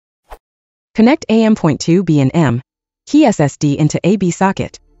Connect a M.2 B and M key SSD into a B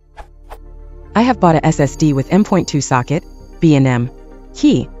socket. I have bought a SSD with M.2 socket, B and M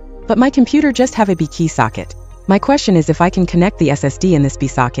key, but my computer just have a B key socket. My question is if I can connect the SSD in this B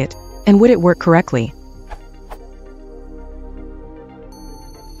socket, and would it work correctly?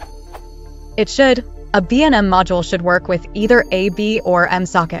 It should. A B&M module should work with either a B or M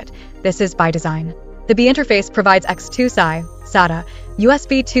socket. This is by design. The B interface provides X2 SI, SATA,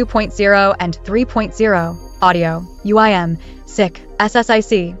 USB 2.0 and 3.0, audio, UIM, SIC,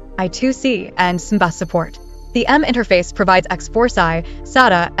 SSIC, I2C, and SMBus support. The M interface provides X4 SI,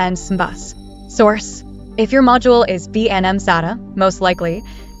 SATA, and SMBus. Source: if your module is B&M SATA, most likely,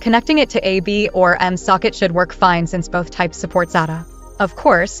 connecting it to a B or M socket should work fine since both types support SATA. Of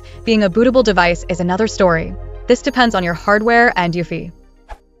course, being a bootable device is another story. This depends on your hardware and UEFI.